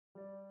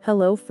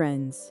Hello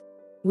friends.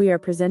 We are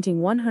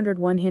presenting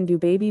 101 Hindu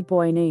baby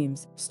boy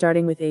names,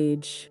 starting with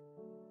age.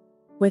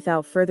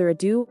 Without further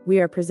ado, we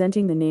are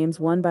presenting the names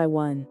one by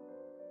one.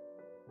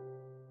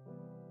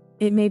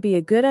 It may be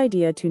a good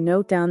idea to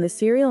note down the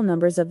serial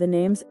numbers of the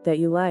names that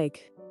you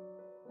like.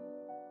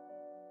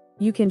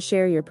 You can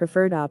share your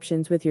preferred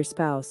options with your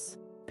spouse,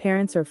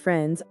 parents or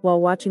friends while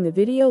watching the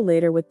video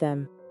later with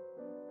them.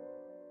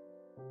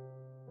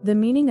 The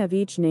meaning of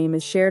each name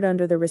is shared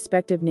under the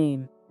respective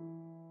name.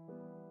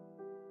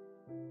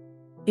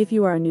 If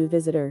you are a new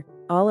visitor,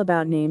 All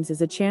About Names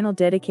is a channel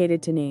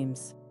dedicated to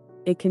names.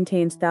 It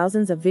contains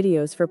thousands of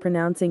videos for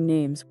pronouncing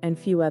names and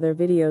few other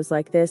videos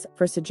like this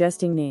for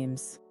suggesting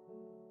names.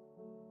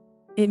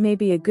 It may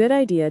be a good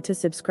idea to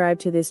subscribe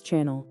to this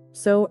channel,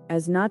 so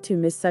as not to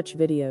miss such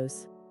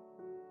videos.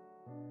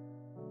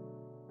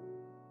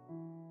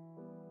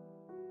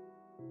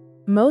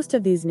 Most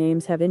of these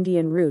names have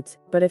Indian roots,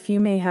 but a few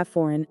may have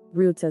foreign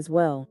roots as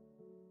well.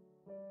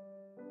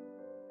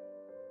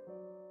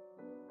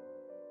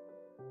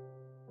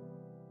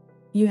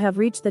 You have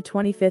reached the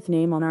 25th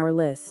name on our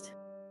list.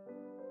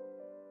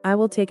 I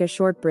will take a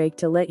short break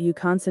to let you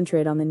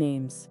concentrate on the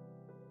names.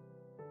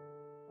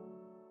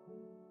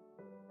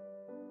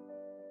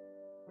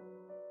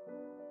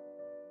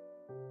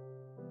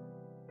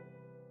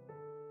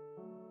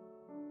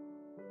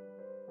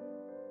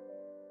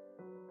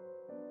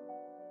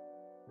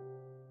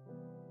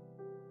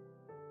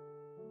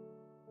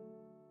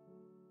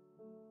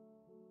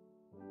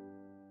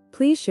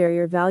 Please share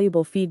your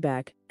valuable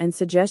feedback and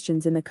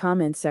suggestions in the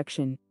comments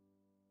section.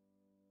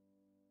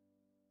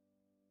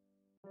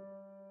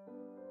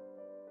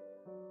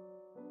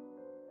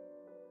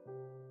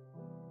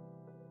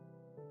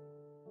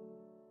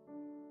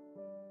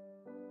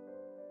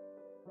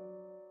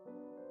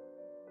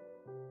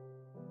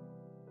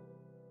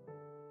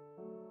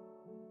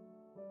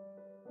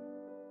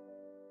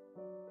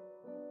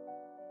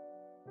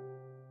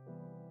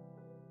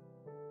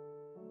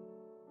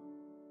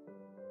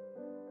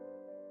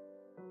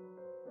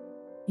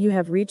 You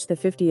have reached the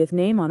 50th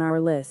name on our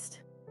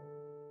list.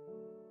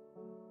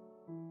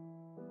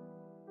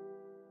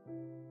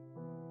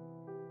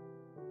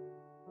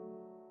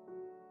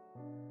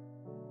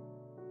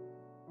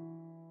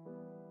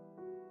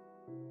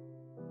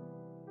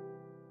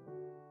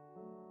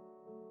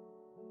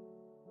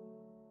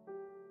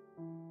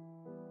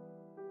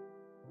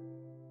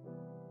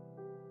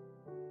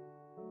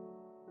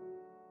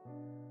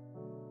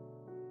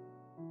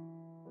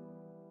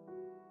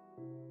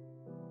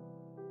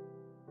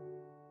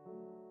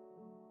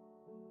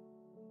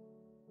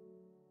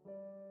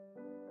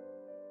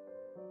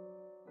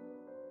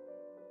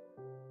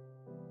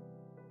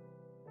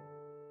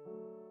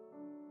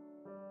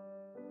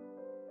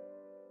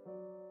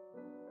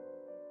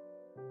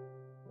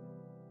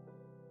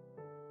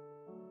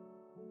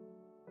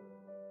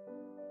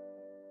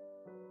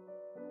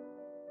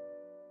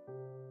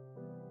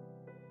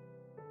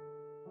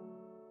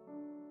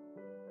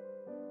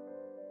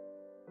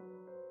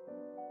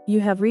 You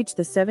have reached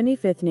the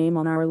 75th name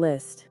on our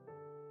list.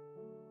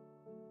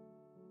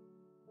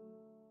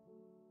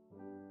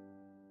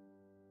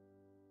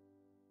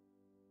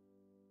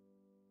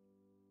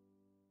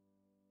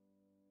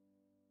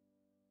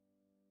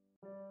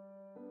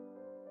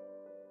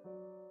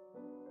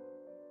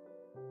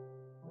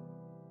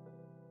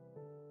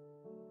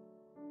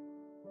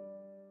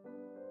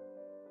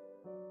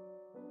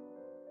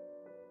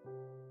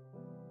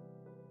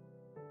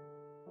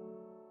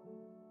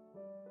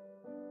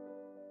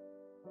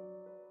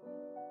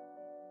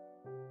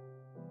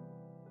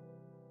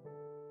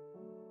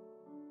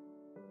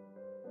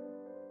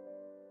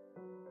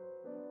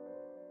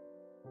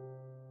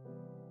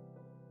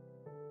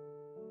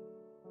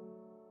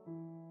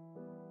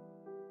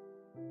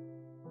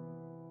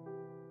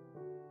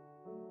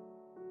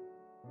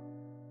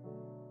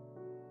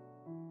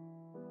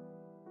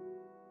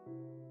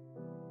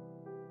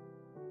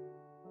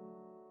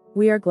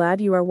 We are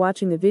glad you are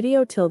watching the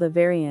video till the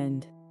very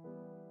end.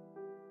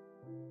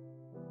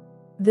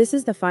 This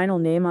is the final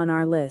name on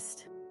our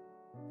list.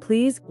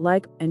 Please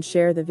like and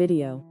share the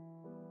video.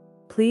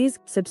 Please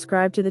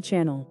subscribe to the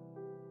channel.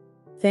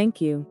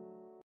 Thank you.